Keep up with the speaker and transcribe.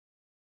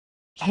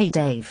Hey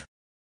Dave.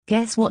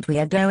 Guess what we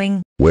are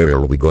going? Where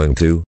are we going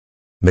to?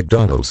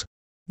 McDonald's.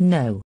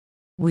 No.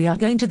 We are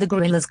going to the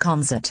Gorillaz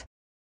concert.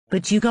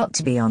 But you got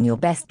to be on your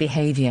best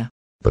behavior.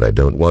 But I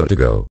don't want to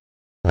go.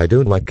 I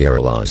don't like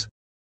Gorillaz.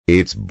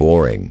 It's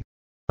boring.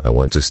 I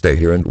want to stay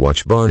here and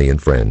watch Barney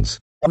and Friends.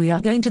 We are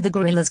going to the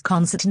Gorillaz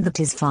concert and that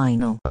is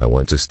final. I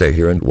want to stay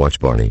here and watch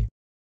Barney.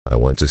 I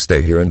want to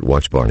stay here and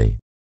watch Barney.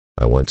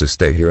 I want to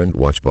stay here and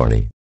watch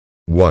Barney.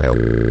 Wow.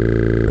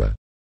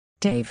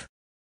 Dave.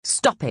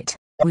 Stop it.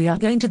 We are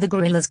going to the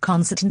Gorillaz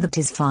concert and that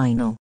is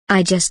final.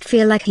 I just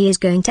feel like he is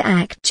going to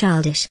act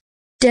childish.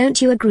 Don't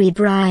you agree,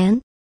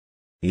 Brian?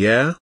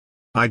 Yeah?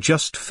 I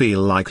just feel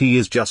like he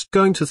is just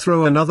going to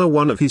throw another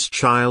one of his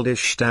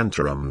childish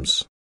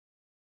tantrums.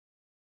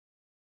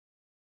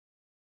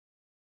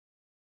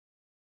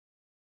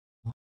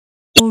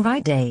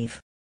 Alright Dave.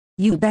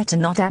 You better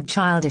not act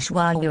childish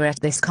while we're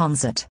at this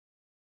concert.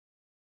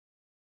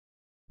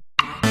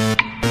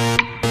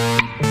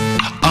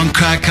 On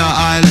Cracker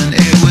Island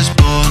it was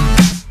born.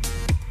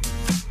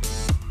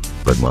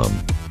 But Mom,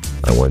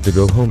 I want to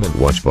go home and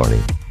watch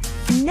Barney.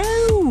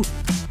 No!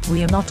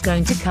 We are not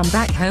going to come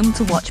back home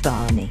to watch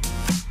Barney.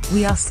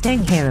 We are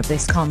staying here at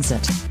this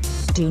concert.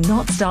 Do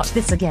not start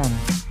this again.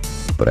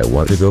 But I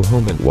want to go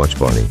home and watch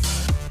Barney.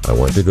 I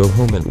want to go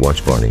home and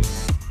watch Barney.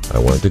 I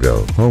want to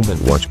go home and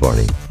watch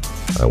Barney.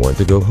 I want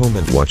to go home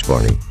and watch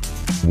Barney.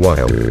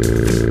 Wow.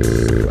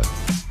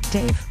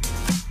 Dave.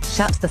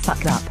 Shut the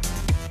fuck up.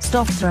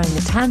 Stop throwing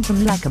a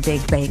tantrum like a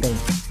big baby.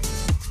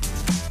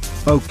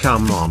 Oh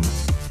come on.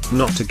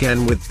 Not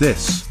again with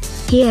this.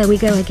 Here we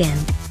go again.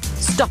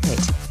 Stop it.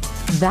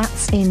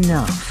 That's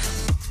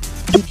enough.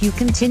 If you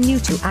continue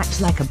to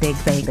act like a big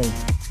baby,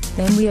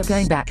 then we are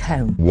going back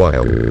home.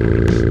 Wow.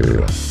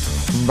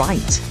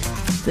 Right.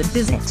 That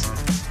is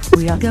it.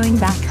 We are going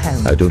back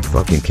home. I don't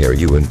fucking care,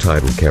 you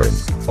entitled Karen.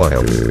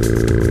 Wow.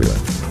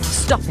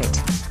 Stop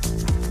it.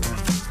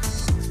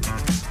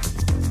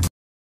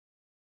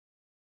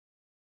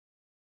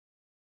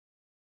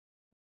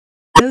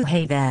 Oh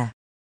hey there.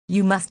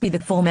 You must be the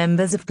 4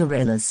 members of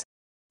Gorillaz.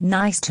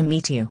 Nice to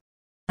meet you.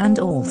 And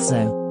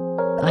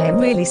also, I am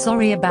really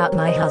sorry about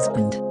my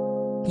husband.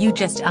 You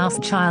just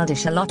ask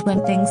childish a lot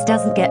when things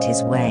doesn't get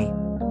his way.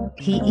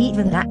 He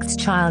even acts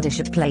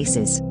childish at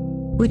places,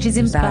 which is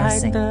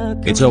embarrassing.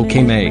 It's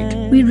okay,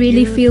 mate. We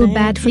really feel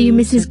bad for you,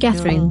 Mrs.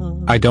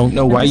 Catherine. I don't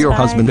know why your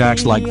husband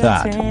acts like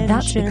that.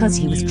 That's because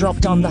he was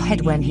dropped on the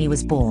head when he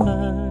was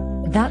born.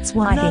 That's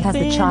why he has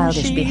the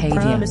childish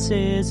behavior.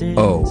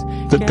 Oh,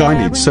 That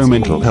guy needs some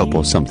mental help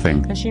or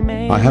something.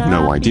 I have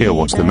no idea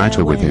what's the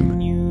matter with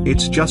him.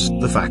 It's just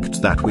the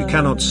fact that we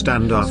cannot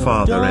stand our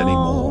father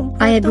anymore.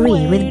 I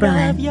agree with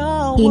Brian.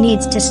 He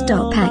needs to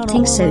stop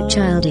acting so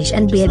childish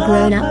and be a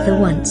grown-up for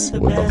once.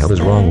 What the hell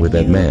is wrong with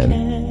that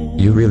man?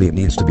 He really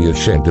needs to be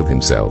ashamed of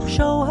himself.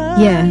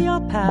 Yeah,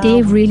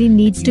 Dave really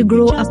needs to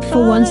grow up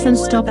for once and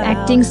stop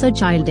acting so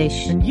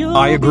childish.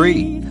 I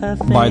agree.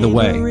 By the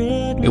way,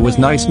 it was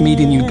nice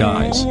meeting you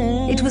guys.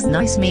 It was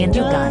nice meeting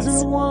you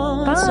guys.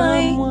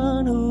 Bye.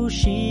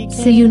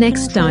 See you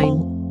next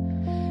time.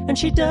 And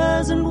she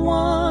doesn't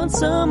want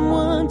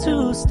someone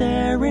to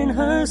stare in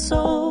her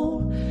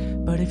soul.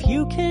 But if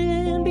you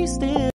can be still